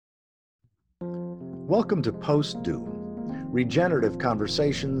Welcome to Post-Doom, regenerative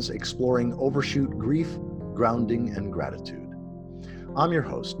conversations exploring overshoot grief, grounding, and gratitude. I'm your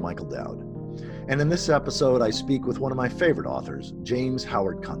host, Michael Dowd, and in this episode I speak with one of my favorite authors, James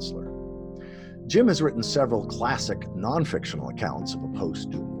Howard Kunstler. Jim has written several classic non-fictional accounts of a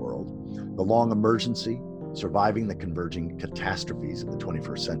post-doom world: The Long Emergency, Surviving the Converging Catastrophes of the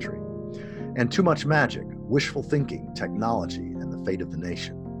 21st Century, and Too Much Magic, Wishful Thinking, Technology, and the Fate of the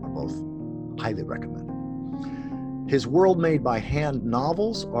Nation are both highly recommended. His world-made by hand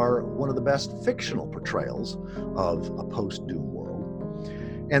novels are one of the best fictional portrayals of a post-doom world.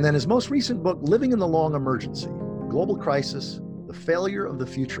 And then his most recent book, Living in the Long Emergency, Global Crisis, The Failure of the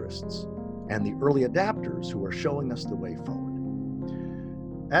Futurists, and the Early Adapters Who Are Showing Us the Way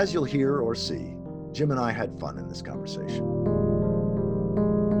Forward. As you'll hear or see, Jim and I had fun in this conversation.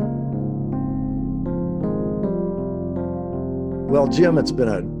 Well, Jim, it's been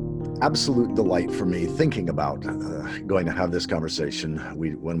an absolute delight for me thinking about going to have this conversation.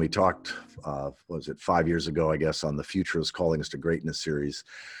 When we talked, was it 5 years ago, I guess, on the Future is Calling Us to Greatness series,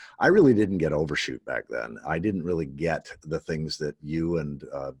 I really didn't get overshoot back then. I didn't really get the things that you and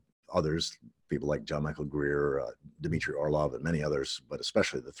others, people like John Michael Greer, Dmitry Orlov, and many others, but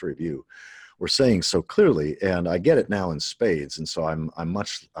especially the three of you, were saying so clearly. And I get it now in spades. And so I'm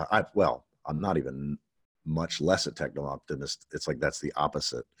not even much less a techno optimist. It's like that's the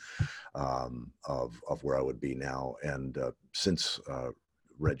opposite of where I would be now. And since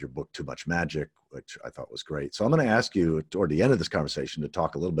read your book Too Much Magic, which I thought was great. So I'm going to ask you toward the end of this conversation to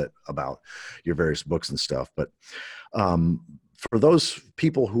talk a little bit about your various books and stuff. But for those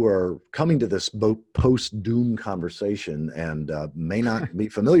people who are coming to this post-doom conversation and may not be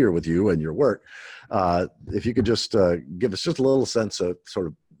familiar with you and your work, if you could just give us just a little sense of sort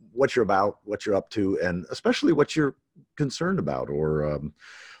of what you're about, what you're up to, and especially what you're concerned about or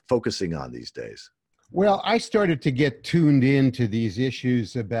focusing on these days. Well, I started to get tuned into these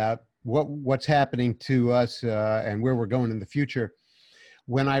issues about what's happening to us and where we're going in the future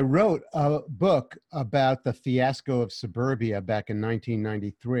when I wrote a book about the fiasco of suburbia back in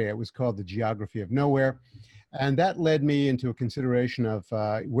 1993. It was called The Geography of Nowhere. And that led me into a consideration of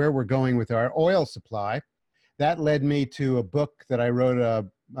where we're going with our oil supply. That led me to a book that I wrote.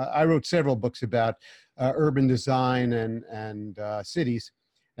 I wrote several books about urban design and cities.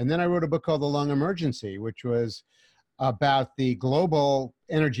 And then I wrote a book called The Long Emergency, which was about the global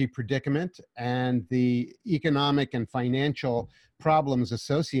energy predicament and the economic and financial problems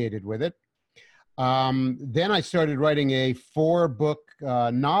associated with it. Then I started writing a 4-book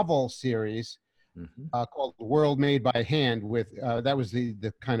novel series called The World Made by Hand. That was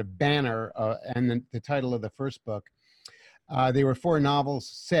the kind of banner and the title of the first book. They were 4 novels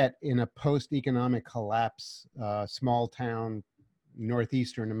set in a post-economic collapse, small town,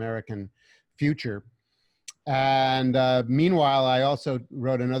 Northeastern American future. And meanwhile, I also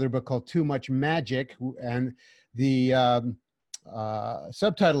wrote another book called Too Much Magic, and the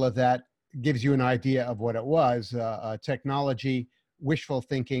subtitle of that gives you an idea of what it was: technology, wishful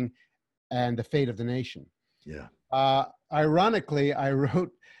thinking, and the fate of the nation. Yeah. Ironically, I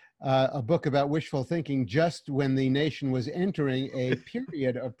wrote a book about wishful thinking just when the nation was entering a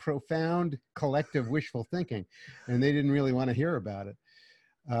period of profound collective wishful thinking, and they didn't really want to hear about it.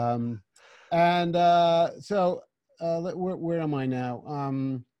 So where am I now?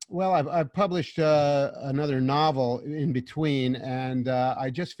 Well, I've published another novel in between, and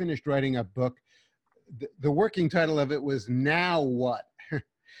I just finished writing a book. The working title of it was Now What?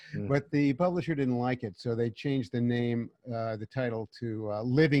 But the publisher didn't like it, so they changed the name, the title, to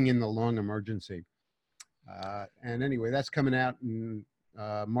Living in the Long Emergency. And anyway, that's coming out in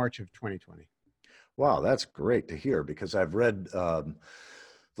March of 2020. Wow, that's great to hear, because I've read The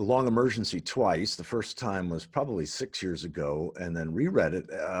Long Emergency twice. The first time was probably 6 years ago, and then reread it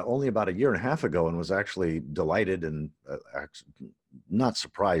only about a year and a half ago, and was actually delighted and not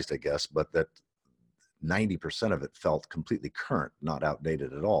surprised, I guess, but that 90% of it felt completely current, not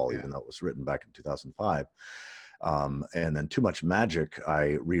outdated at all, even though it was written back in 2005. And then Too Much Magic,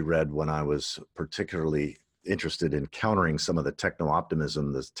 I reread when I was particularly interested in countering some of the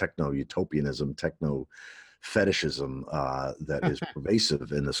techno-optimism, this techno-utopianism, techno-fetishism that is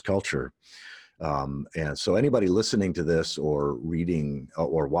pervasive in this culture. And so anybody listening to this or reading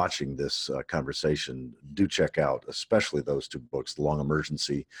or watching this conversation, do check out especially those 2 books, The Long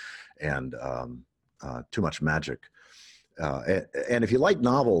Emergency and Too Much Magic. And if you like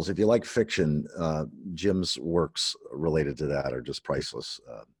novels, if you like fiction, Jim's works related to that are just priceless.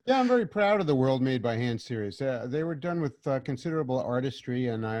 Yeah, I'm very proud of the World Made by Hand series. They were done with considerable artistry,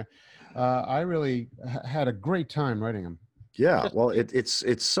 and I really had a great time writing them. Yeah, Just, well,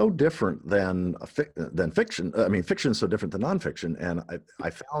 it's so different than fiction. I mean, fiction is so different than nonfiction, and I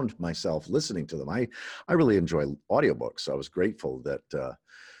found myself listening to them. I really enjoy audiobooks, so I was grateful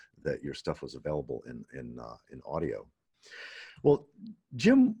that your stuff was available in audio. Well,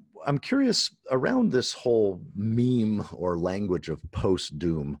 Jim, I'm curious around this whole meme or language of post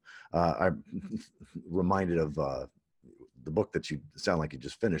doom. I'm reminded of the book that you sound like you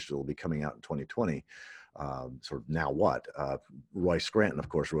just finished. It'll be coming out in 2020. Sort of now what? Roy Scranton, of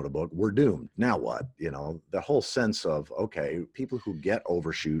course, wrote a book. We're doomed. Now what? You know, the whole sense of, okay, people who get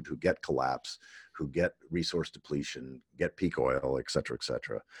overshoot, who get collapse, who get resource depletion, get peak oil, et cetera, et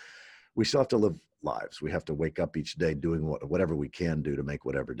cetera. We still have to live lives. We have to wake up each day doing whatever we can do to make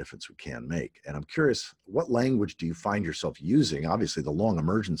whatever difference we can make. And I'm curious, what language do you find yourself using? Obviously, the long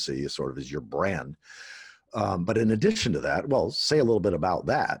emergency is sort of is your brand. But in addition to that, well, say a little bit about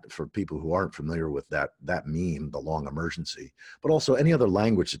that for people who aren't familiar with that meme, the long emergency, but also any other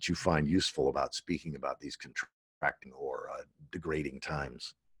language that you find useful about speaking about these contracting or degrading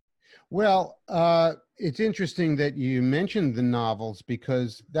times. well, it's interesting that you mentioned the novels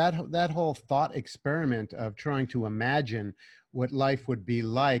because that whole thought experiment of trying to imagine what life would be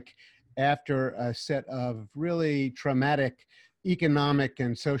like after a set of really traumatic economic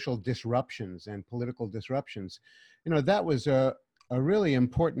and social disruptions and political disruptions, that was a really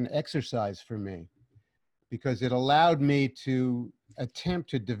important exercise for me because it allowed me to attempt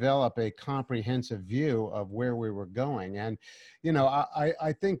to develop a comprehensive view of where we were going. And,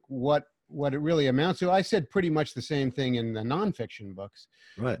 I think what it really amounts to, I said pretty much the same thing in the nonfiction books,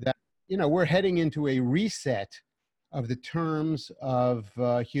 Right. that, we're heading into a reset of the terms of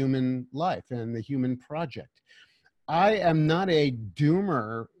human life and the human project. I am not a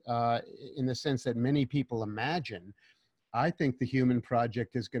doomer in the sense that many people imagine. I think the human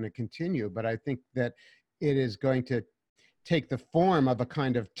project is going to continue, but I think that it is going to take the form of a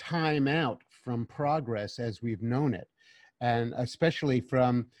kind of time out from progress as we've known it. And especially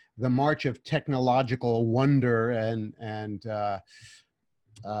from the march of technological wonder and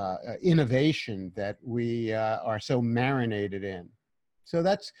innovation that we are so marinated in. So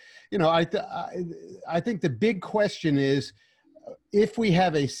that's, I think the big question is if we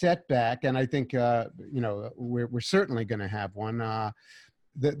have a setback, and I think, we're certainly going to have one.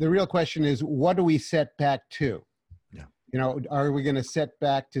 The real question is, what do we set back to? Yeah. Are we going to set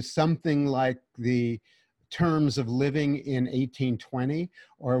back to something like the terms of living in 1820,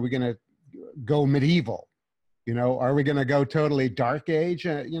 or are we going to go medieval? Are we going to go totally dark age?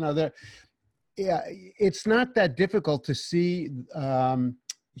 Yeah, it's not that difficult to see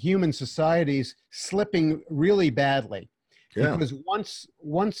human societies slipping really badly, Yeah. because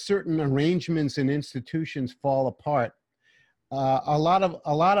once certain arrangements and institutions fall apart, a lot of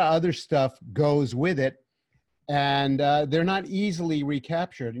other stuff goes with it, and they're not easily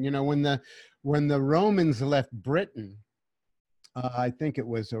recaptured. When the Romans left Britain, I think it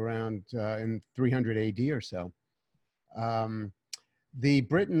was around in 300 AD or so. The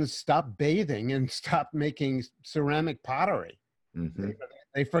Britons stopped bathing and stopped making ceramic pottery. Mm-hmm.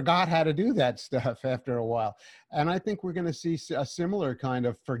 They forgot how to do that stuff after a while. And I think we're going to see a similar kind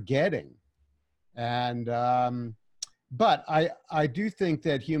of forgetting. And, but I do think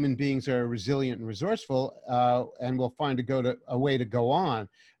that human beings are resilient and resourceful, and will find a way to go on.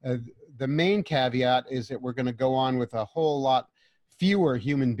 The main caveat is that we're going to go on with a whole lot fewer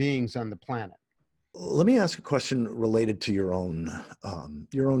human beings on the planet. Let me ask a question related to your own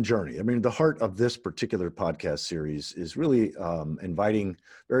journey. I mean, the heart of this particular podcast series is really inviting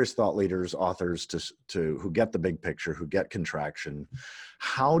various thought leaders, authors to who get the big picture, who get contraction.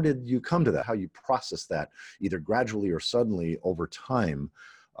 How did you come to that? How you process that, either gradually or suddenly over time,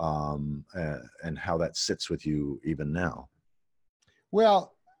 and how that sits with you even now?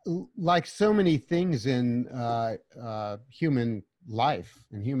 Well, like so many things in human life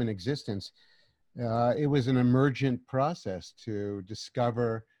and human existence, it was an emergent process to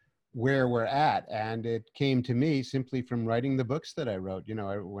discover where we're at. And it came to me simply from writing the books that I wrote.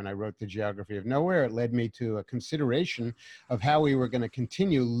 When I wrote The Geography of Nowhere, it led me to a consideration of how we were going to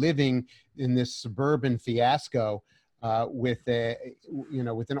continue living in this suburban fiasco with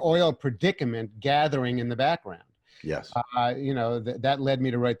an oil predicament gathering in the background. Yes. That led me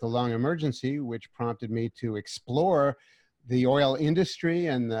to write The Long Emergency, which prompted me to explore the oil industry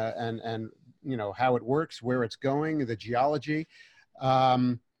and how it works, where it's going, the geology.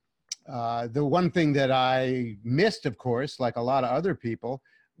 The one thing that I missed, of course, like a lot of other people,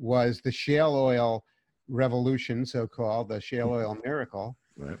 was the shale oil revolution, so-called, the shale oil miracle.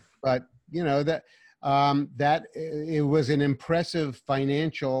 Right. But that it was an impressive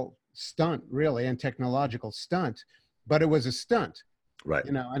financial stunt, really, and technological stunt but it was a stunt, Right.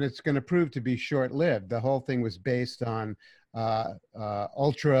 and it's going to prove to be short-lived. The whole thing was based on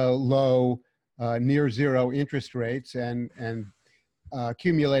ultra low, near zero interest rates and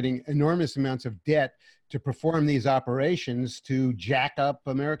accumulating enormous amounts of debt to perform these operations to jack up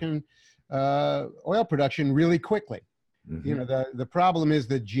American oil production really quickly. Mm-hmm. The problem is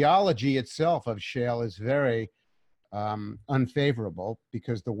the geology itself of shale is very unfavorable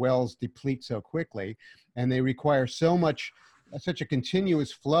because the wells deplete so quickly, and they require such a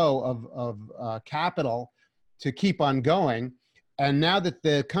continuous flow of capital to keep on going. And now that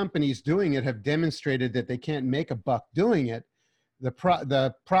the companies doing it have demonstrated that they can't make a buck doing it,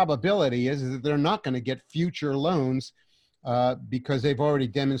 the probability is that they're not going to get future loans because they've already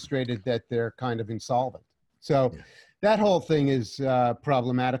demonstrated that they're kind of insolvent. So that whole thing is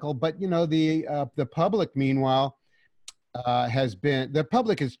problematical. But the public, meanwhile, the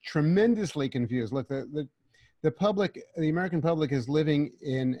public is tremendously confused. Look, the public, the American public, is living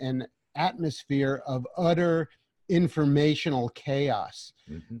in an atmosphere of utter informational chaos.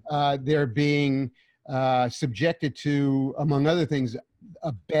 Mm-hmm. They're being subjected to, among other things,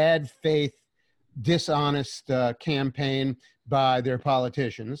 a bad faith, dishonest campaign by their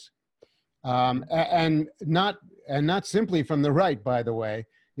politicians, and not simply from the right, by the way.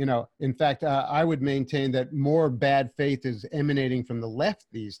 In fact, I would maintain that more bad faith is emanating from the left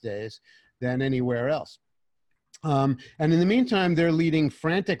these days than anywhere else. And in the meantime, they're leading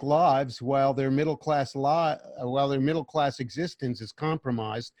frantic lives while their middle class existence is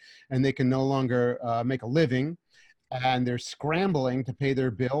compromised, and they can no longer make a living, and they're scrambling to pay their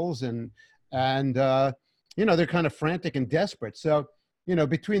bills, and they're kind of frantic and desperate. So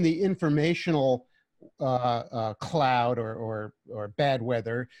between the informational cloud or bad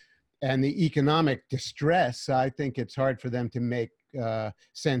weather and the economic distress, I think it's hard for them to make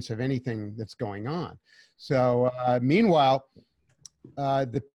sense of anything that's going on. So meanwhile,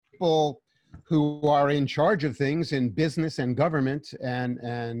 the people who are in charge of things in business and government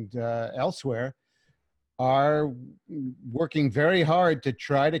and elsewhere are working very hard to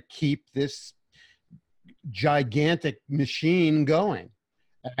try to keep this gigantic machine going.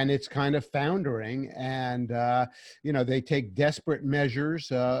 And it's kind of foundering, and they take desperate measures.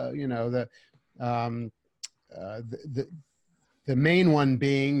 The main one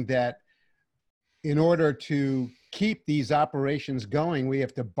being that in order to keep these operations going, we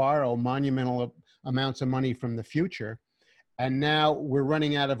have to borrow monumental amounts of money from the future, and now we're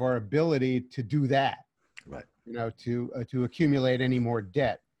running out of our ability to do that. Right. To accumulate any more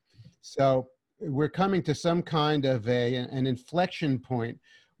debt. So we're coming to some kind of an inflection point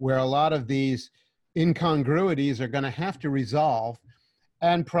where a lot of these incongruities are going to have to resolve,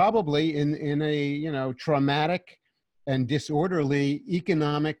 and probably in a traumatic and disorderly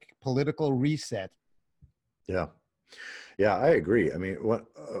economic political reset. Yeah. Yeah, I agree. I mean,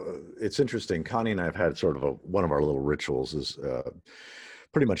 it's interesting. Connie and I have had sort of one of our little rituals is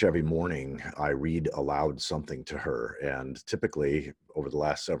pretty much every morning I read aloud something to her. And typically over the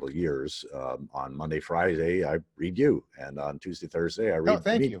last several years, on Monday, Friday, I read you. And on Tuesday, Thursday, I read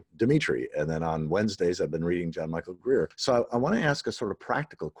Dimitri. And then on Wednesdays, I've been reading John Michael Greer. So I want to ask a sort of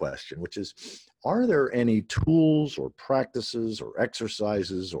practical question, which is, are there any tools or practices or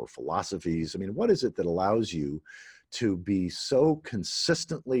exercises or philosophies? I mean, what is it that allows you to be so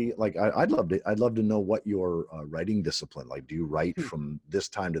consistently, like, I'd love to know what your writing discipline, like, do you write from this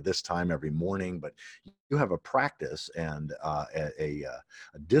time to this time every morning? But you have a practice and a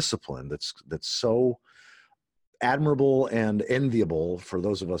discipline that's so admirable and enviable for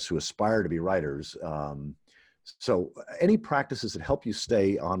those of us who aspire to be writers. So any practices that help you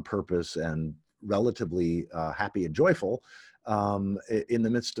stay on purpose and relatively happy and joyful in the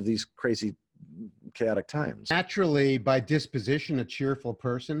midst of these crazy, chaotic times? Naturally, by disposition, a cheerful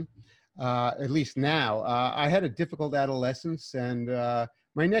person, at least now. I had a difficult adolescence, and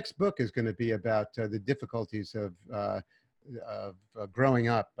my next book is going to be about the difficulties of growing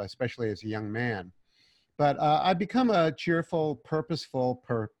up, especially as a young man. But I've become a cheerful, purposeful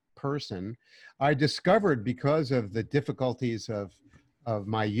person. I discovered, because of the difficulties of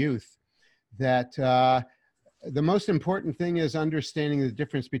my youth, that the most important thing is understanding the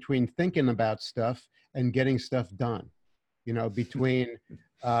difference between thinking about stuff and getting stuff done, between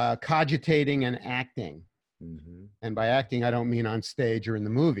cogitating and acting. Mm-hmm. And by acting, I don't mean on stage or in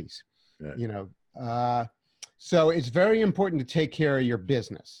the movies, right. So it's very important to take care of your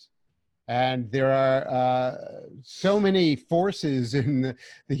business. And there are so many forces in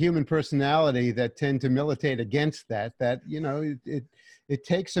the human personality that tend to militate against that, it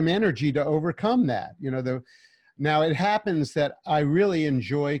takes some energy to overcome that. Now, it happens that I really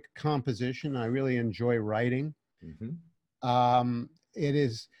enjoy composition. I really enjoy writing. Mm-hmm. It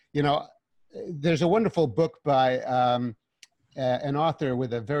is, you know, there's a wonderful book by an author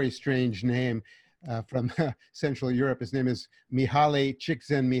with a very strange name from Central Europe. His name is Mihaly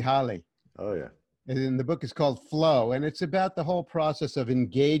Csikszentmihalyi. Oh yeah. And the book is called Flow, and it's about the whole process of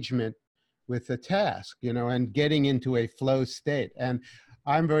engagement with the task, you know, and getting into a flow state. And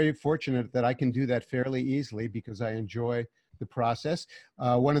I'm very fortunate that I can do that fairly easily because I enjoy the process.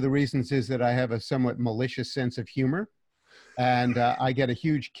 One of the reasons is that I have a somewhat malicious sense of humor, and I get a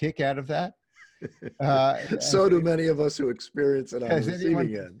huge kick out of that. So do many of us who experience it on the As anyone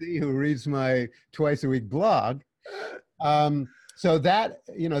receiving can end. see who reads my twice a week blog. So that,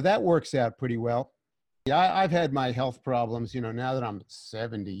 you know, that works out pretty well. Yeah, I've had my health problems, you know, now that I'm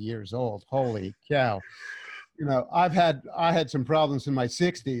 70 years old, holy cow. You know, I had some problems in my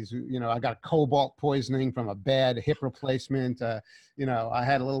 60s. You know, I got cobalt poisoning from a bad hip replacement. You know, I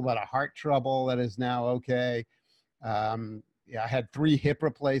had a little bit of heart trouble that is now okay. Yeah, I had 3 hip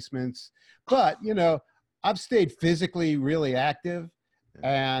replacements, but, you know, I've stayed physically really active,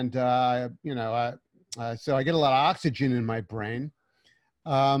 and, you know, so I get a lot of oxygen in my brain.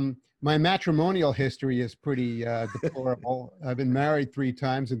 My matrimonial history is pretty deplorable. I've been married 3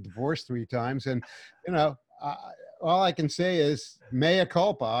 times and divorced 3 times. And, you know, all I can say is mea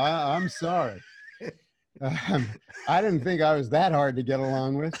culpa. I'm sorry. I didn't think I was that hard to get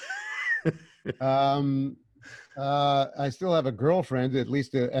along with. I still have a girlfriend, at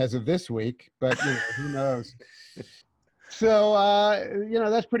least as of this week, but, you know, who knows? So, you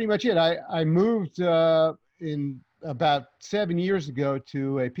know, that's pretty much it. I moved in about 7 years ago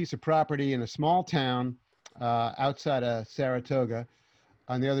to a piece of property in a small town outside of Saratoga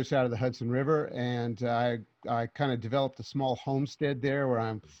on the other side of the Hudson River. And I kind of developed a small homestead there where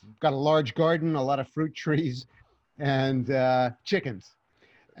I've got a large garden, a lot of fruit trees, and chickens.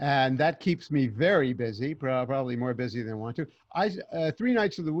 And that keeps me very busy, probably more busy than I want to. 3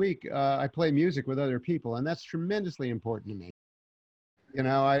 nights of the week, I play music with other people, and that's tremendously important to me. You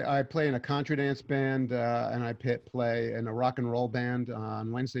know, I play in a contra dance band, and I play in a rock and roll band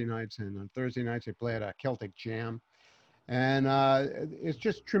on Wednesday nights, and on Thursday nights I play at a Celtic jam. And it's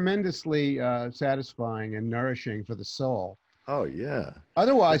just tremendously satisfying and nourishing for the soul. Oh yeah.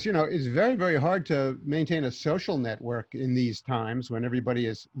 Otherwise, you know, it's very, very hard to maintain a social network in these times when everybody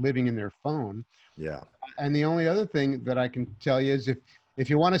is living in their phone. Yeah. And the only other thing that I can tell you is if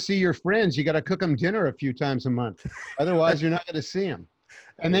you want to see your friends, you got to cook them dinner a few times a month. Otherwise, you're not going to see them.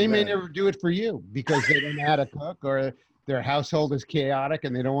 And they may never do it for you because they don't know how to cook, or their household is chaotic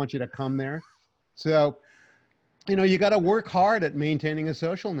and they don't want you to come there. So, you know, you got to work hard at maintaining a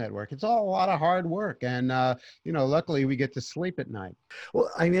social network. It's all a lot of hard work. And, you know, luckily we get to sleep at night.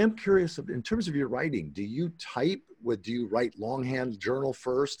 Well, I am curious in terms of your writing, do you do you write longhand journal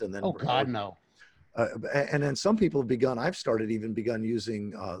first and then? Oh, God, no. And then some people have I've even begun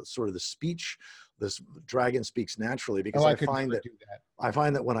using sort of this Dragon Speaks Naturally, because I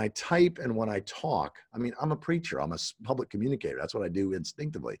find that when I type and when I talk, I mean, I'm a preacher, I'm a public communicator. That's what I do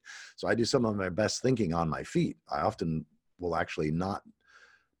instinctively. So I do some of my best thinking on my feet. I often will actually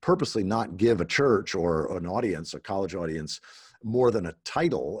purposely not give a church or an audience, a college audience, more than a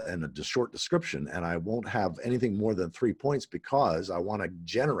title and a short description. And I won't have anything more than 3 points because I want to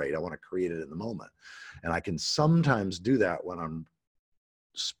create it in the moment. And I can sometimes do that when I'm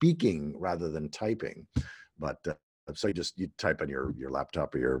speaking rather than typing. But so you type on your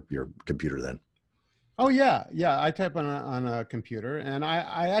laptop or your computer then? Oh yeah, I type on a computer, and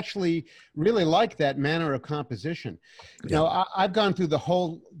I actually really like that manner of composition. You know, I've gone through the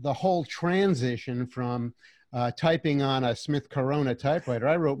whole transition from typing on a Smith Corona typewriter.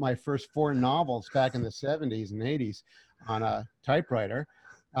 I wrote my first 4 novels back in the 70s and 80s on a typewriter.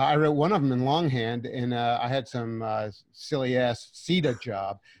 I wrote one of them in longhand, and I had some silly ass CETA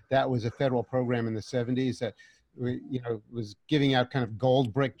job. That was a federal program in the 70s that, you know, was giving out kind of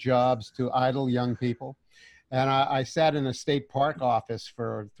gold brick jobs to idle young people. And I sat in a state park office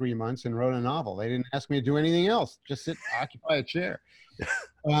for 3 months and wrote a novel. They didn't ask me to do anything else, just occupy a chair.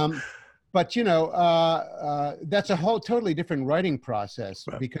 But, you know, that's a whole totally different writing process,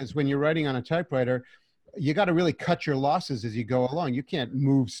 because when you're writing on a typewriter, you got to really cut your losses as you go along. You can't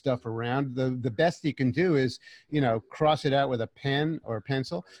move stuff around. The best you can do is, you know, cross it out with a pen or a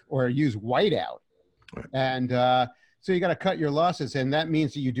pencil, or use whiteout. And so you got to cut your losses. And that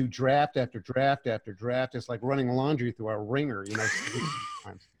means that you do draft after draft after draft. It's like running laundry through a wringer, you know,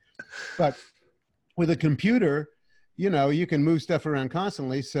 sometimes. But with a computer, you know, you can move stuff around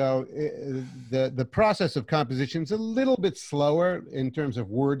constantly. So the process of composition is a little bit slower in terms of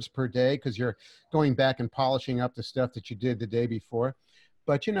words per day, because you're going back and polishing up the stuff that you did the day before.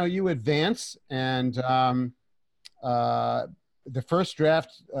 But, you know, you advance, and the first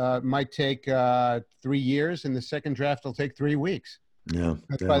draft might take 3 years, and the second draft will take 3 weeks. Yeah.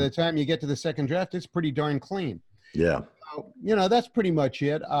 But by Yeah. the time you get to the second draft, it's pretty darn clean. Yeah. So, that's pretty much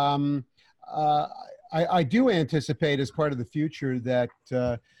it. I do anticipate, as part of the future, that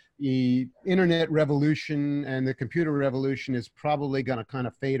the internet revolution and the computer revolution is probably going to kind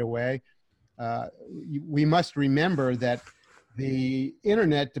of fade away. We must remember that the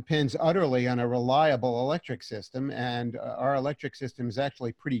internet depends utterly on a reliable electric system, and our electric system is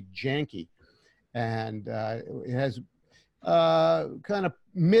actually pretty janky, and it has kind of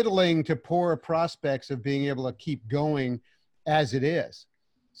middling to poor prospects of being able to keep going as it is.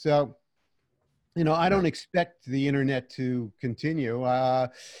 So, I don't expect the internet to continue.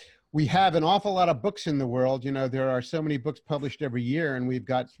 We have an awful lot of books in the world. There are so many books published every year, and we've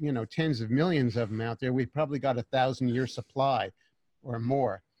got, tens of millions of them out there. We've probably got a 1,000-year supply or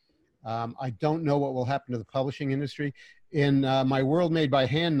more. I don't know what will happen to the publishing industry. In my World Made by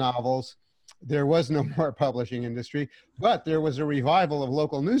Hand novels, there was no more publishing industry, but there was a revival of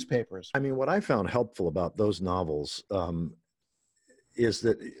local newspapers. I mean, what I found helpful about those novels is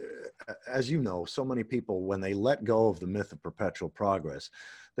that, as you know, so many people, when they let go of the myth of perpetual progress,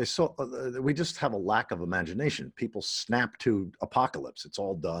 we just have a lack of imagination. People snap to apocalypse. It's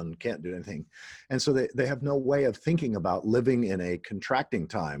all done, can't do anything. And so they have no way of thinking about living in a contracting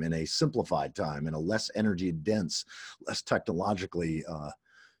time, in a simplified time, in a less energy dense, less technologically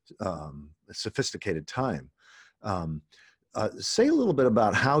sophisticated time. Say a little bit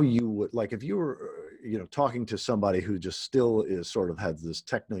about how you would, like, if you were, talking to somebody who just still is sort of has this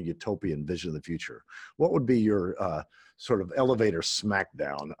techno-utopian vision of the future, what would be your sort of elevator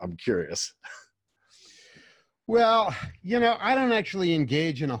smackdown? I'm curious. Well, I don't actually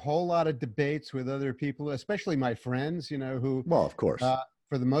engage in a whole lot of debates with other people, especially my friends, who, Well, of course,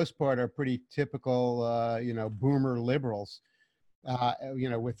 for the most part, are pretty typical, boomer liberals,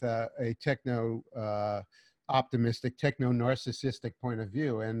 with a techno optimistic, techno narcissistic point of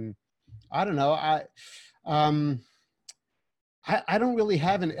view. And I don't know, I don't really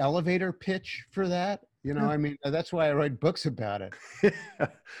have an elevator pitch for that. I mean, that's why I write books about it.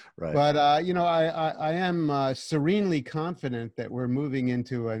 right. But, I am serenely confident that we're moving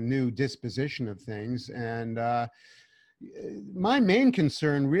into a new disposition of things. And my main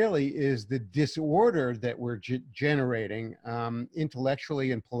concern really is the disorder that we're generating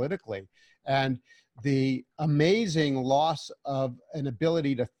intellectually and politically, and the amazing loss of an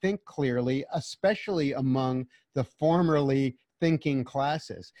ability to think clearly, especially among the formerly thinking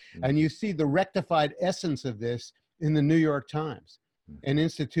classes. Mm-hmm. And you see the rectified essence of this in the New York Times, an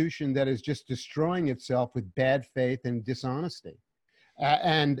institution that is just destroying itself with bad faith and dishonesty,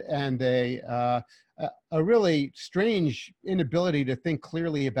 and a really strange inability to think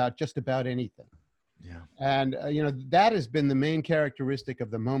clearly about just about anything. Yeah. And that has been the main characteristic of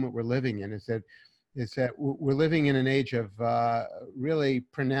the moment we're living in, is that we're living in an age of really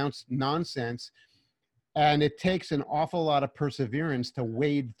pronounced nonsense, and it takes an awful lot of perseverance to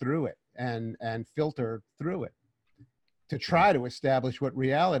wade through it and filter through it to try to establish what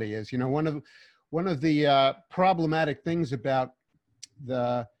reality is. One of the problematic things about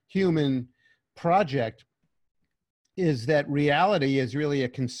the human project is that reality is really a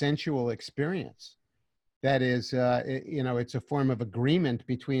consensual experience. That is, it's a form of agreement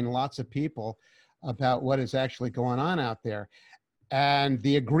between lots of people about what is actually going on out there. And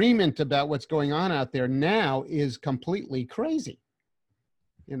the agreement about what's going on out there now is completely crazy.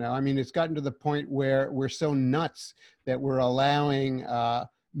 It's gotten to the point where we're so nuts that we're allowing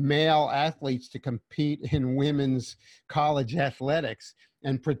male athletes to compete in women's college athletics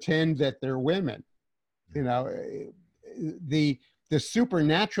and pretend that they're women. The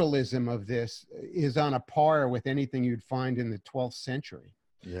supernaturalism of this is on a par with anything you'd find in the 12th century.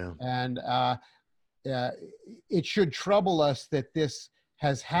 Yeah. And it should trouble us that this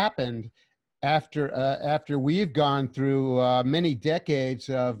has happened after we've gone through many decades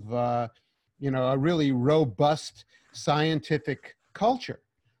of a really robust scientific culture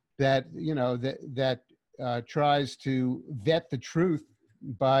that tries to vet the truth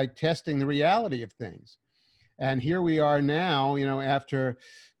by testing the reality of things. And here we are now, after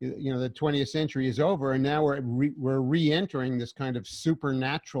the 20th century is over, and now we're re-entering this kind of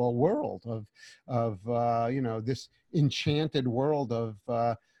supernatural world of this enchanted world of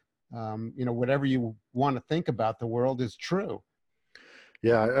whatever you want to think about the world is true.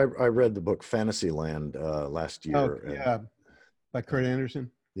 Yeah, I read the book Fantasyland last year. Oh, yeah, by Kurt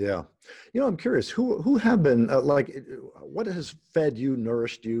Anderson. Yeah. I'm curious, who have been, what has fed you,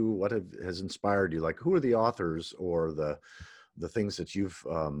 nourished you, what has inspired you? Like, who are the authors or the the things that you've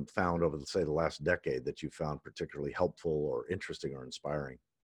found over, say, the last decade that you found particularly helpful or interesting or inspiring?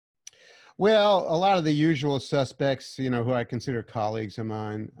 Well, a lot of the usual suspects, who I consider colleagues of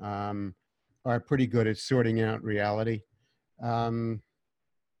mine, are pretty good at sorting out reality. Um,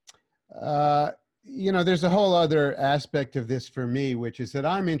 uh, there's a whole other aspect of this for me, which is that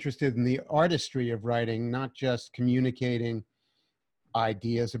I'm interested in the artistry of writing, not just communicating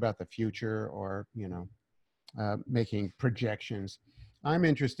ideas about the future or, making projections. I'm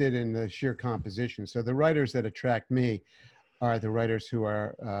interested in the sheer composition. So the writers that attract me are the writers who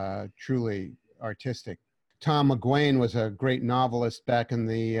are truly artistic. Tom McGuane was a great novelist back in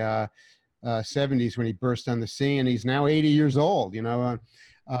the 70s when he burst on the scene. He's now 80 years old,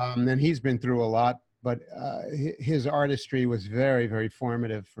 and he's been through a lot, but his artistry was very, very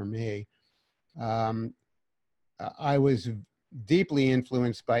formative for me. Um, I was deeply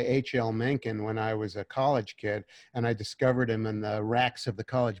influenced by H.L. Mencken when I was a college kid, and I discovered him in the racks of the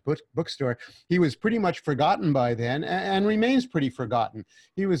college bookstore. He was pretty much forgotten by then, and remains pretty forgotten.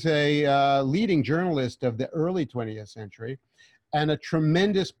 He was a leading journalist of the early 20th century and a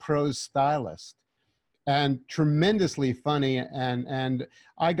tremendous prose stylist and tremendously funny. And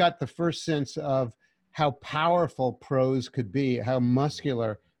I got the first sense of how powerful prose could be, how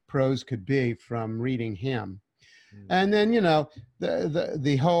muscular prose could be from reading him. And then,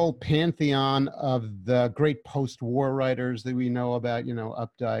 the whole pantheon of the great post-war writers that we know about,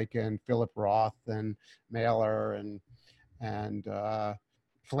 Updike and Philip Roth and Mailer and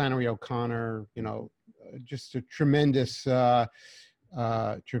Flannery O'Connor, just a tremendously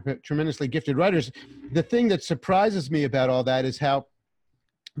gifted writers. The thing that surprises me about all that is how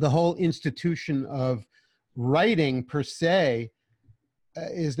the whole institution of writing per se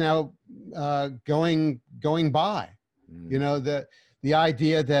is now going by. The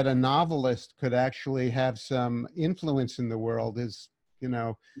idea that a novelist could actually have some influence in the world is,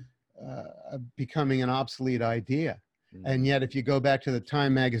 becoming an obsolete idea. And yet, if you go back to the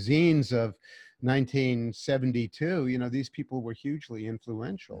Time magazines of 1972, these people were hugely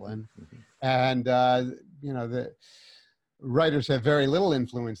influential, and the writers have very little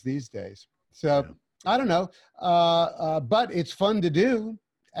influence these days. So I don't know, but it's fun to do.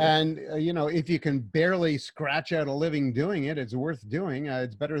 And, if you can barely scratch out a living doing it, it's worth doing.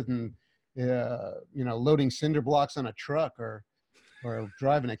 It's better than, loading cinder blocks on a truck or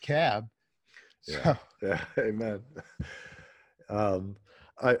driving a cab. Yeah, yeah, amen.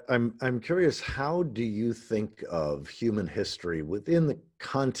 I'm curious, how do you think of human history within the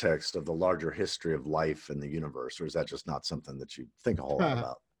context of the larger history of life and the universe, or is that just not something that you think a whole lot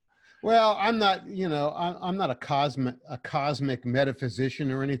about? Well, I'm not, I'm not a cosmic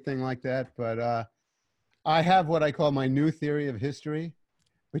metaphysician or anything like that, but I have what I call my new theory of history,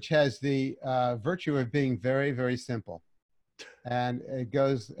 which has the virtue of being very, very simple. And it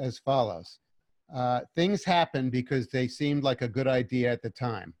goes as follows. Things happen because they seemed like a good idea at the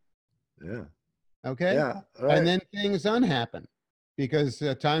time. Yeah. Okay? Yeah. Right. And then things unhappen because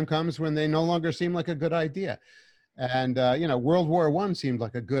time comes when they no longer seem like a good idea. And, World War I seemed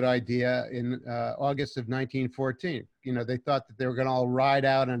like a good idea in August of 1914. They thought that they were going to all ride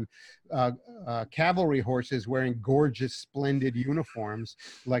out on cavalry horses wearing gorgeous, splendid uniforms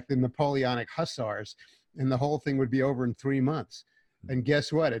like the Napoleonic hussars, and the whole thing would be over in 3 months. And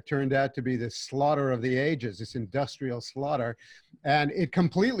guess what? It turned out to be the slaughter of the ages, this industrial slaughter, and it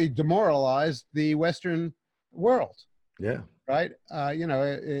completely demoralized the Western world. Yeah. Right.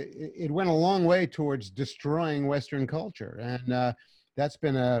 It went a long way towards destroying Western culture. And that's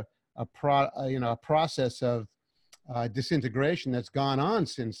been a process of disintegration that's gone on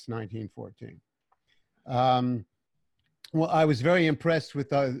since 1914. Well, I was very impressed with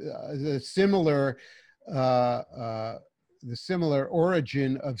the similar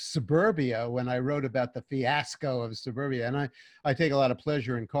origin of suburbia when I wrote about the fiasco of suburbia. And I take a lot of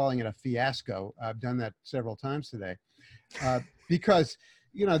pleasure in calling it a fiasco. I've done that several times today. Because,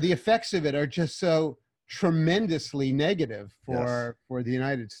 the effects of it are just so tremendously negative for the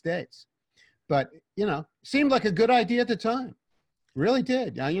United States. But, seemed like a good idea at the time. Really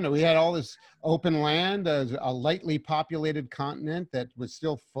did. We had all this open land, a lightly populated continent that was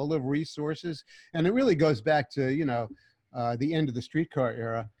still full of resources. And it really goes back to, the end of the streetcar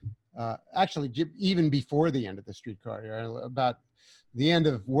era. Actually, even before the end of the streetcar era, about the end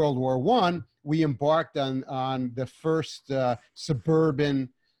of World War I, we embarked on the first suburban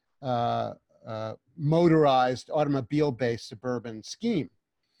motorized automobile-based suburban scheme.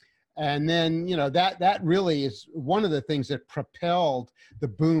 And then, that really is one of the things that propelled the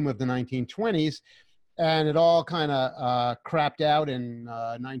boom of the 1920s. And it all kind of crapped out in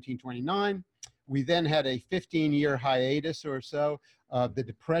 1929 We then had a 15-year hiatus or so of the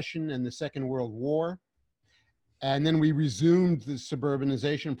Depression and the Second World War. And then we resumed the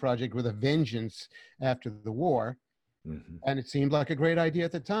suburbanization project with a vengeance after the war. Mm-hmm. And it seemed like a great idea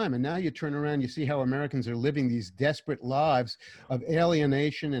at the time. And now you turn around, you see how Americans are living these desperate lives of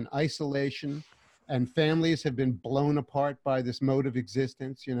alienation and isolation, and families have been blown apart by this mode of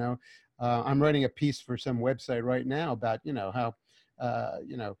existence. I'm writing a piece for some website right now about, how,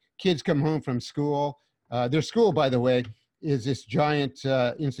 kids come home from school. Their school, by the way, is this giant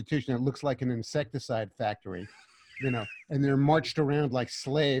institution that looks like an insecticide factory. And they're marched around like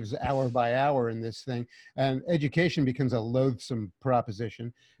slaves hour by hour in this thing. And education becomes a loathsome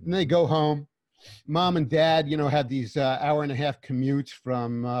proposition. And they go home. Mom and dad, have these hour and a half commutes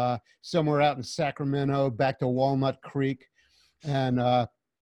from somewhere out in Sacramento back to Walnut Creek. And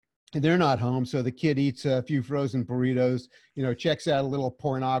they're not home. So the kid eats a few frozen burritos, checks out a little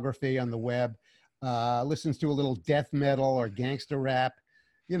pornography on the web, listens to a little death metal or gangster rap.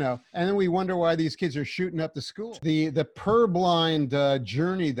 And then we wonder why these kids are shooting up the school. The purblind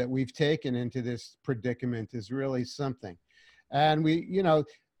journey that we've taken into this predicament is really something. And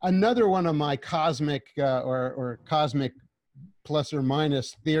another one of my cosmic or cosmic plus or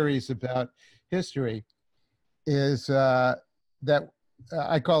minus theories about history is that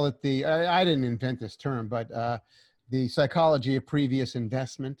I call it I didn't invent this term, but the psychology of previous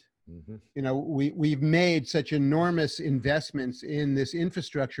investment. Mm-hmm. We've made such enormous investments in this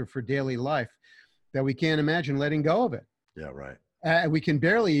infrastructure for daily life that we can't imagine letting go of it. Yeah, right. We can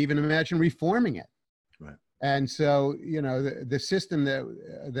barely even imagine reforming it. Right. And so, the system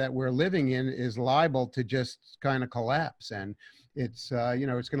that we're living in is liable to just kind of collapse, and it's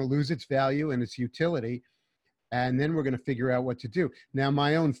it's going to lose its value and its utility, and then we're going to figure out what to do. Now,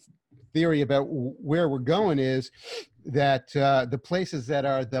 my own theory about where we're going is that the places that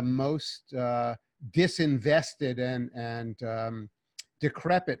are the most disinvested and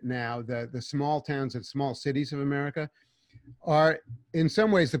decrepit now, the small towns and small cities of America, are in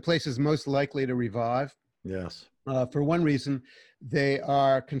some ways the places most likely to revive. Yes. For one reason, they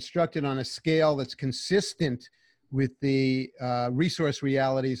are constructed on a scale that's consistent with the resource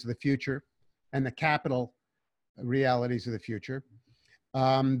realities of the future and the capital realities of the future.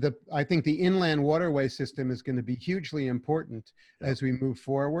 I think the inland waterway system is going to be hugely important as we move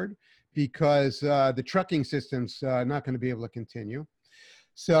forward, because the trucking system's not going to be able to continue.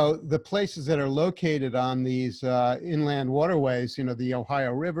 So the places that are located on these inland waterways, the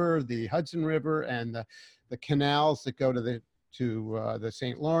Ohio River, the Hudson River, and the canals that go to the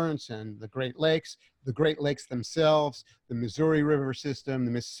St. Lawrence and the Great Lakes themselves, the Missouri River system,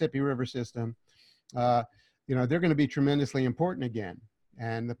 the Mississippi River system, they're going to be tremendously important again.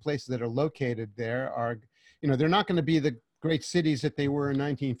 And the places that are located there are, they're not going to be the great cities that they were in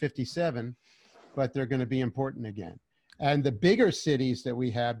 1957, but they're going to be important again. And the bigger cities that we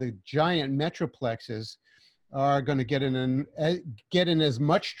have, the giant metroplexes, are going to get in as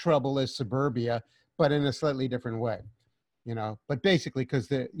much trouble as suburbia, but in a slightly different way. But basically because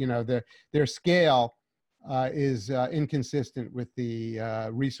their scale is inconsistent with the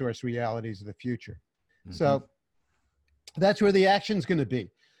resource realities of the future. Mm-hmm. So that's where the action's going to be.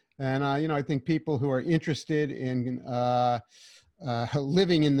 And, I think people who are interested in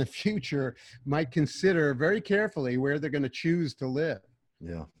living in the future might consider very carefully where they're going to choose to live.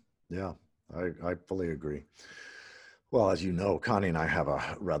 Yeah, I fully agree. Well, as you know, Connie and I have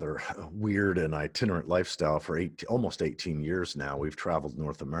a rather weird and itinerant lifestyle for almost 18 years now. We've traveled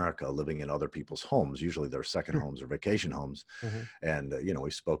North America, living in other people's homes. Usually they're second homes or vacation homes. Mm-hmm. And,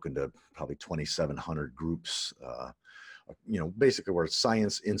 we've spoken to probably 2,700 groups, basically where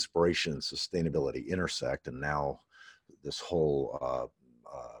science, inspiration, and sustainability intersect. And now this whole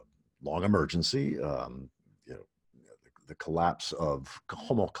long emergency, the collapse of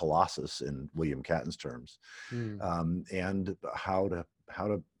Homo colossus in William Catton's terms, and how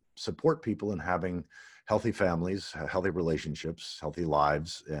to support people in having healthy families, healthy relationships, healthy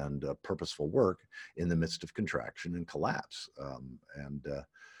lives, and purposeful work in the midst of contraction and collapse, and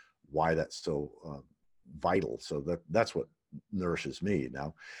why that's so vital. So that's what nourishes me.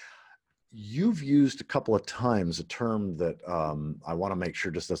 Now, you've used a couple of times a term that I want to make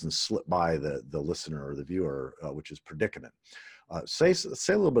sure just doesn't slip by the listener or the viewer, which is predicament. Say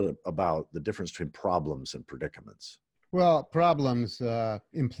a little bit about the difference between problems and predicaments. Well, problems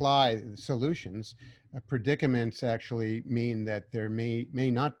imply solutions. Predicaments actually mean that there may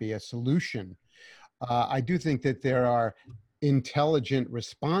not be a solution. I do think that there are intelligent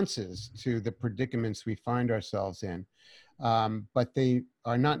responses to the predicaments we find ourselves in, but they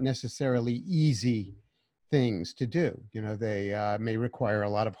are not necessarily easy things to do. You know, they may require a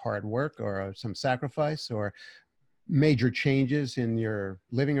lot of hard work or some sacrifice or major changes in your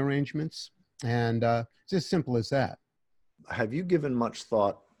living arrangements. And it's as simple as that. Have you given much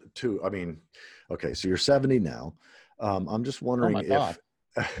thought to, I mean, okay, so you're 70 now. I'm just Oh wondering my God.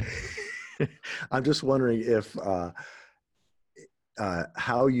 if, I'm just wondering if,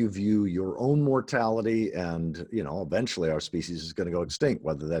 how you view your own mortality, and eventually our species is going to go extinct,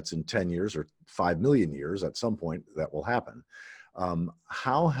 whether that's in 10 years or 5 million years. At some point that will happen.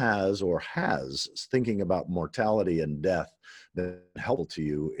 How has thinking about mortality and death been helpful to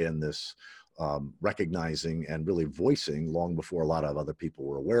you in this, recognizing and really voicing, long before a lot of other people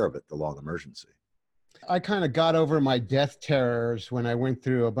were aware of it, the long emergency? I kind of got over my death terrors when I went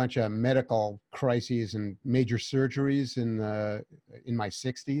through a bunch of medical crises and major surgeries in my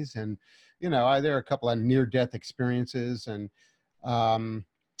 60s, and there are a couple of near-death experiences, and um,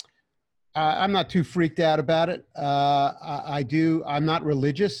 I'm not too freaked out about it. I do. I'm not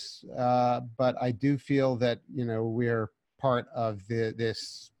religious, but I do feel that we're part of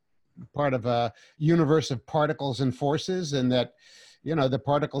this part of a universe of particles and forces, and that the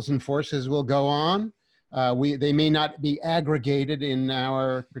particles and forces will go on. They may not be aggregated in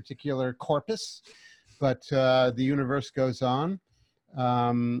our particular corpus, but the universe goes on.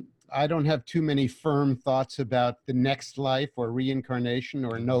 I don't have too many firm thoughts about the next life or reincarnation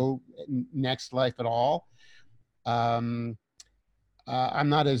or no next life at all. Um, I'm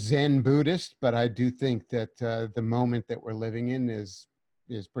not a Zen Buddhist, but I do think that the moment that we're living in is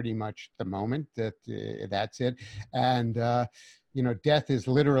pretty much the moment that that's it. And death is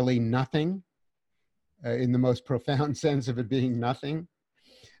literally nothing, in the most profound sense of it being nothing.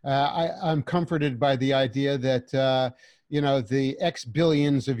 I'm comforted by the idea that the X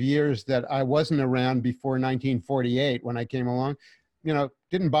billions of years that I wasn't around before 1948 when I came along,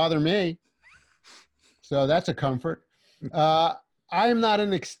 didn't bother me. So that's a comfort. I'm not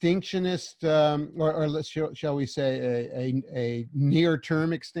an extinctionist, shall we say a near-term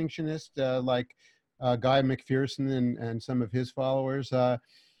extinctionist, like Guy McPherson and some of his followers.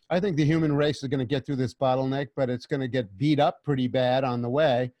 I think the human race is going to get through this bottleneck, but it's going to get beat up pretty bad on the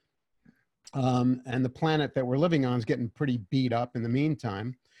way. And the planet that we're living on is getting pretty beat up in the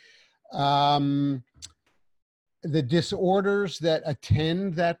meantime. The disorders that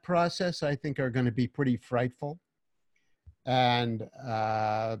attend that process, I think, are going to be pretty frightful. And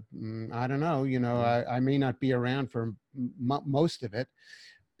I don't know, I may not be around for most of it,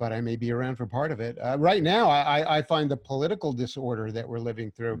 but I may be around for part of it. Right now, I find the political disorder that we're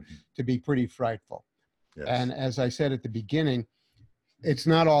living through to be pretty frightful. Yes. And as I said at the beginning, it's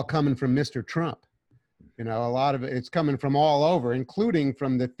not all coming from Mr. Trump. A lot of it's coming from all over, including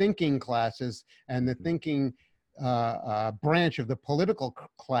from the thinking classes and the thinking branch of the political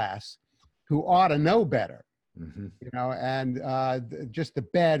class, who ought to know better. And just the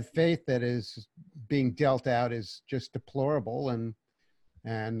bad faith that is being dealt out is just deplorable.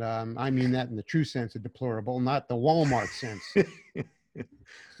 And I mean that in the true sense of deplorable, not the Walmart sense.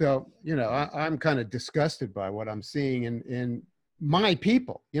 So, I'm kind of disgusted by what I'm seeing in my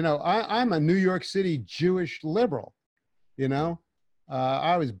people. I'm a New York City Jewish liberal.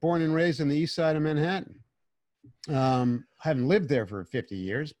 I was born and raised on the east side of Manhattan. I haven't lived there for 50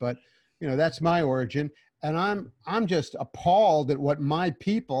 years, but that's my origin. And I'm just appalled at what my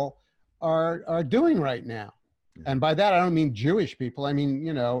people are doing right now. And by that, I don't mean Jewish people. I mean,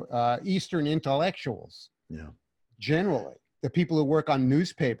 Eastern intellectuals. Yeah. Generally, the people who work on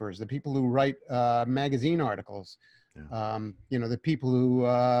newspapers, the people who write magazine articles, the people who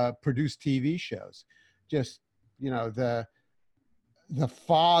produce TV shows. Just, the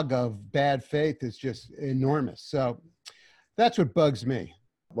fog of bad faith is just enormous. So that's what bugs me.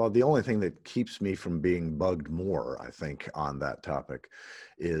 Well, the only thing that keeps me from being bugged more, I think, on that topic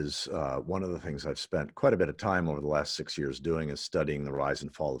is one of the things I've spent quite a bit of time over the last 6 years doing is studying the rise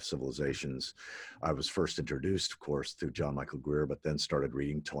and fall of civilizations. I was first introduced, of course, through John Michael Greer, but then started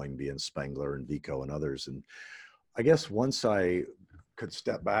reading Toynbee and Spengler and Vico and others. And I guess once I could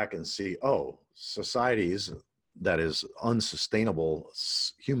step back and see, societies that is unsustainable,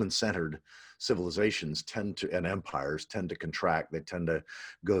 human-centered civilizations and empires tend to contract. They tend to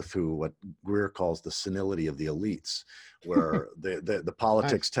go through what Greer calls the senility of the elites, where the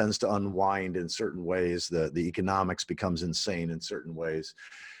politics tends to unwind in certain ways. The economics becomes insane in certain ways.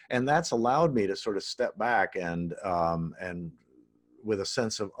 And that's allowed me to sort of step back and with a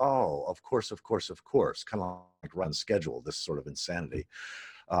sense of, of course, kind of like run schedule, this sort of insanity.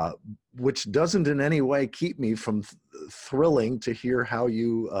 uh, which doesn't in any way keep me from thrilling to hear how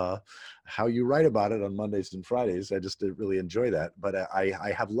you write about it on Mondays and Fridays. I just really enjoy that, but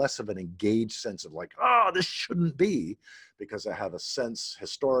I have less of an engaged sense of like, oh, this shouldn't be, because I have a sense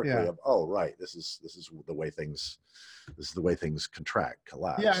historically Yeah. of, oh, right, this is the way things contract, Yeah,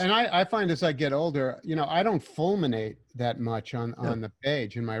 collapse. and I find as I get older, I don't fulminate that much Yeah. on the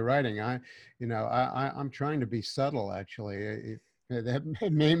page in my writing. I'm trying to be subtle, actually. That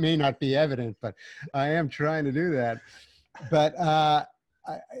may not be evident, but I am trying to do that. But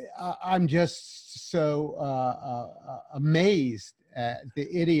I'm just so amazed at the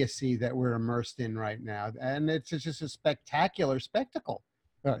idiocy that we're immersed in right now, and it's just a spectacular spectacle.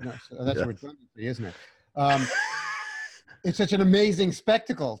 No, so that's Yeah. redundancy, isn't it? It's such an amazing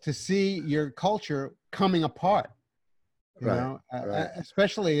spectacle to see your culture coming apart, Right. Right.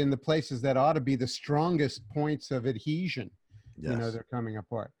 especially in the places that ought to be the strongest points of adhesion. Yes. They're coming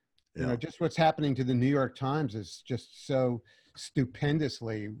apart. Yeah. Just what's happening to the New York Times is just so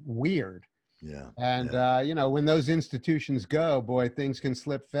stupendously weird. Yeah. And, Yeah. when those institutions go, boy, things can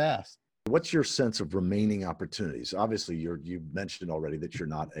slip fast. What's your sense of remaining opportunities? Obviously, you mentioned already that you're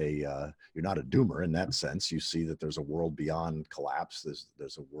not a doomer in that sense. You see that there's a world beyond collapse.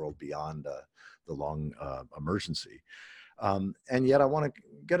 There's a world beyond the long emergency. And yet, I want to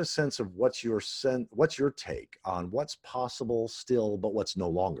get a sense of what's your take on what's possible still, but what's no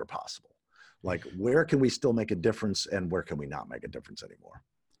longer possible. Like, where can we still make a difference, and where can we not make a difference anymore?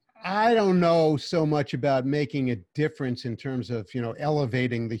 I don't know so much about making a difference in terms of,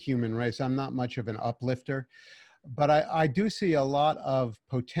 elevating the human race. I'm not much of an uplifter, but I do see a lot of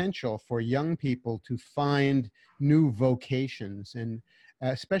potential for young people to find new vocations, and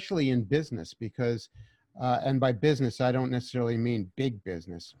especially in business, because, and by business, I don't necessarily mean big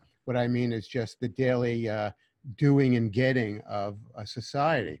business. What I mean is just the daily doing and getting of a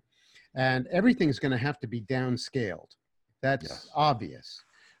society. And everything's going to have to be downscaled. That's Yes. obvious.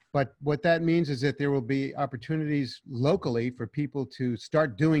 But what that means is that there will be opportunities locally for people to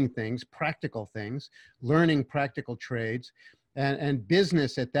start doing things, practical things, learning practical trades. And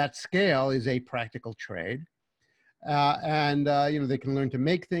business at that scale is a practical trade. They can learn to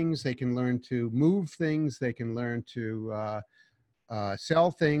make things, they can learn to move things, they can learn to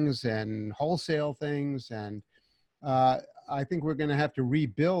sell things and wholesale things. And I think we're going to have to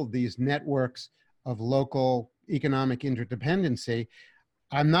rebuild these networks of local economic interdependency.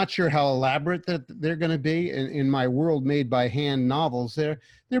 I'm not sure how elaborate that they're going to be. In my World Made by Hand novels,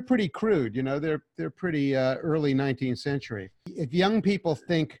 they're pretty crude. They're pretty early 19th century. If young people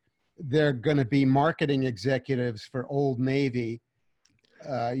think they're going to be marketing executives for Old Navy,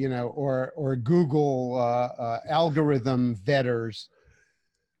 or Google algorithm vetters,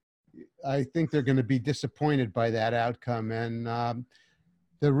 I think they're going to be disappointed by that outcome. And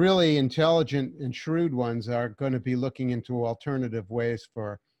the really intelligent and shrewd ones are going to be looking into alternative ways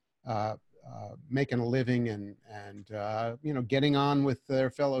for making a living and getting on with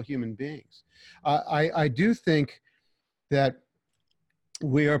their fellow human beings. I do think that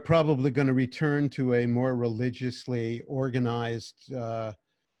we are probably going to return to a more religiously organized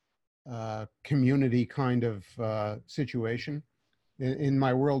community kind of situation. In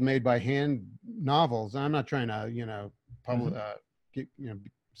my World Made by Hand novels, I'm not trying to,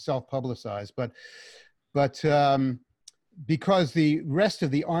 self-publicize, but because the rest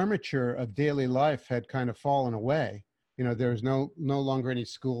of the armature of daily life had kind of fallen away, there's no longer any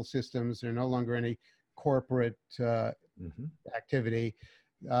school systems, there are no longer any corporate activity.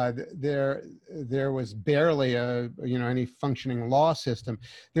 There was barely any functioning law system.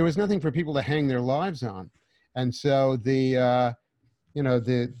 There was nothing for people to hang their lives on, and so the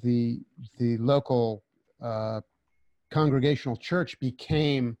local congregational church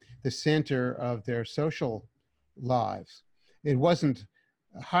became the center of their social lives. It wasn't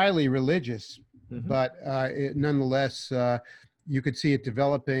highly religious, but nonetheless, you could see it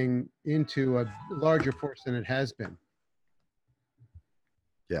developing into a larger force than it has been.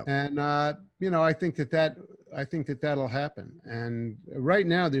 Yeah. And I think that'll happen. And right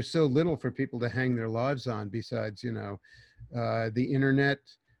now, there's so little for people to hang their lives on besides the internet,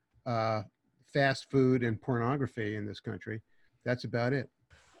 fast food, and pornography in this country. That's about it.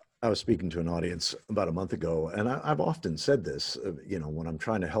 I was speaking to an audience about a month ago, and I've often said this, when I'm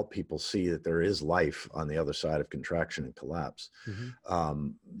trying to help people see that there is life on the other side of contraction and collapse,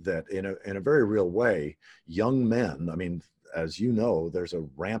 that in a very real way, young men, I mean, as you know, there's a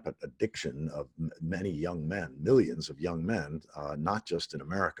rampant addiction of many young men, millions of young men, not just in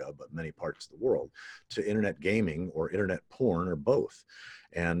America, but many parts of the world, to internet gaming or internet porn or both.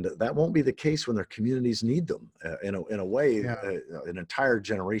 And that won't be the case when their communities need them. In a way, Yeah. an entire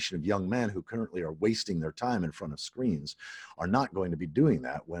generation of young men who currently are wasting their time in front of screens are not going to be doing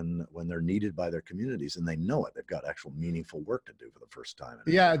that when they're needed by their communities, and they know it. They've got actual meaningful work to do for the first time.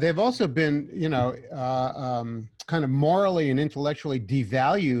 Yeah, they've also been, kind of morally and intellectually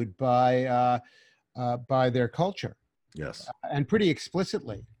devalued by their culture, Yes. and pretty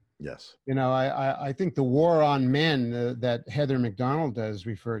explicitly. Yes. I think the war on men that Heather McDonald does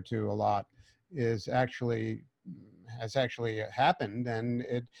refer to a lot has actually happened, and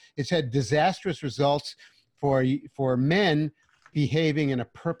it's had disastrous results for men behaving in a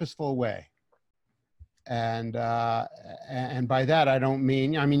purposeful way. And by that I don't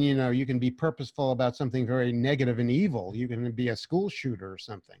mean, you can be purposeful about something very negative and evil. You can be a school shooter or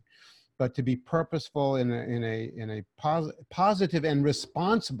something, but to be purposeful in a positive and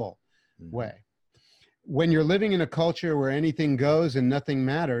responsible way. When you're living in a culture where anything goes and nothing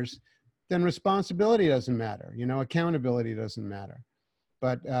matters, then responsibility doesn't matter. Accountability doesn't matter.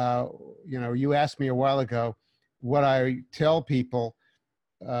 But you asked me a while ago what I tell people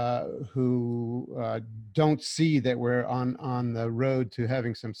who don't see that we're on the road to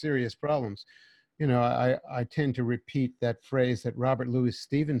having some serious problems. I tend to repeat that phrase that Robert Louis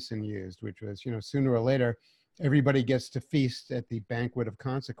Stevenson used, which was, sooner or later, everybody gets to feast at the banquet of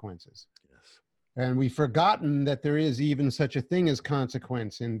consequences. Yes. And we've forgotten that there is even such a thing as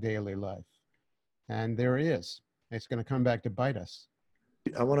consequence in daily life. And there is. It's going to come back to bite us.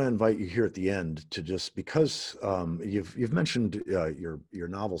 I want to invite you here at the end to just, because you've mentioned your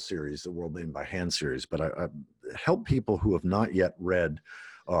novel series, the World Made by Hand series, but I help people who have not yet read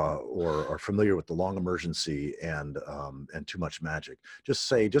or are familiar with The Long Emergency and Too Much Magic. Just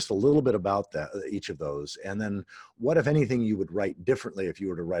say just a little bit about that, each of those, and then what, if anything, you would write differently if you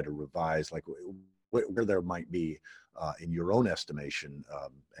were to write a revised, like where there might be, in your own estimation,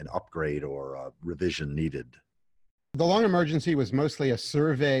 an upgrade or a revision needed. The Long Emergency was mostly a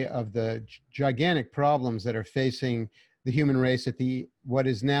survey of the gigantic problems that are facing the human race at what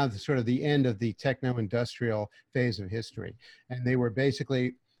is now sort of the end of the techno-industrial phase of history. And they were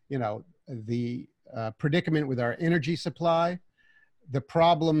basically, the predicament with our energy supply, the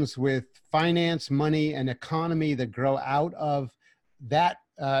problems with finance, money, and economy that grow out of that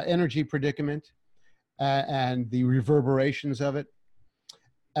energy predicament, and the reverberations of it,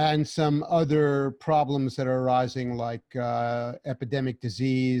 and some other problems that are arising, like epidemic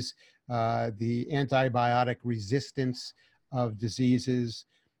disease, the antibiotic resistance of diseases,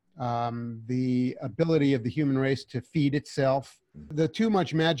 the ability of the human race to feed itself. The Too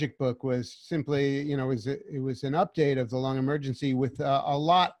Much Magic book was simply, it was an update of The Long Emergency with a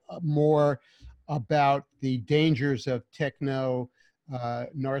lot more about the dangers of techno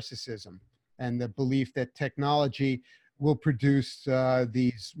narcissism and the belief that technology will produce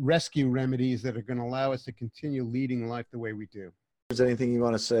these rescue remedies that are going to allow us to continue leading life the way we do. Is there anything you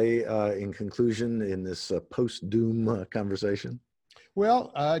want to say in conclusion in this post-doom conversation?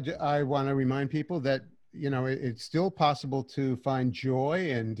 Well, I want to remind people that, it's still possible to find joy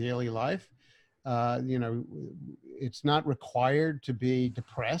in daily life. It's not required to be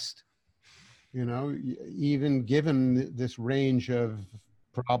depressed, even given this range of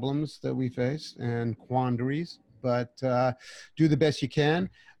problems that we face and quandaries. But do the best you can.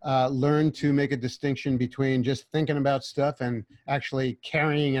 Learn to make a distinction between just thinking about stuff and actually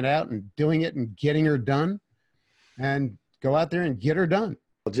carrying it out and doing it and getting her done. And go out there and get her done.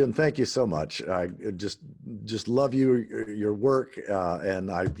 Well, Jim, thank you so much. I just love your work. And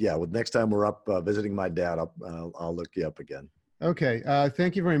next time we're up visiting my dad, I'll look you up again. Okay.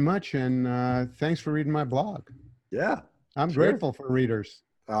 Thank you very much. And thanks for reading my blog. Yeah. I'm grateful for readers.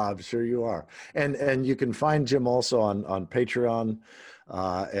 I'm sure you are. And you can find Jim also on Patreon,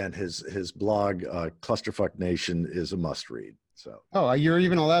 and his blog, Clusterfuck Nation, is a must read. So. Oh, you're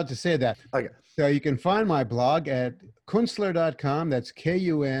even allowed to say that. Okay. So you can find my blog at kunstler.com. That's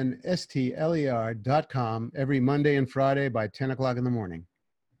KUNSTLER.com every Monday and Friday by 10 o'clock in the morning.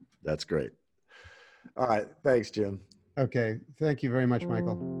 That's great. All right. Thanks, Jim. Okay. Thank you very much,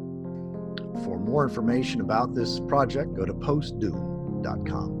 Michael. For more information about this project, go to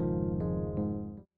postdoom.com.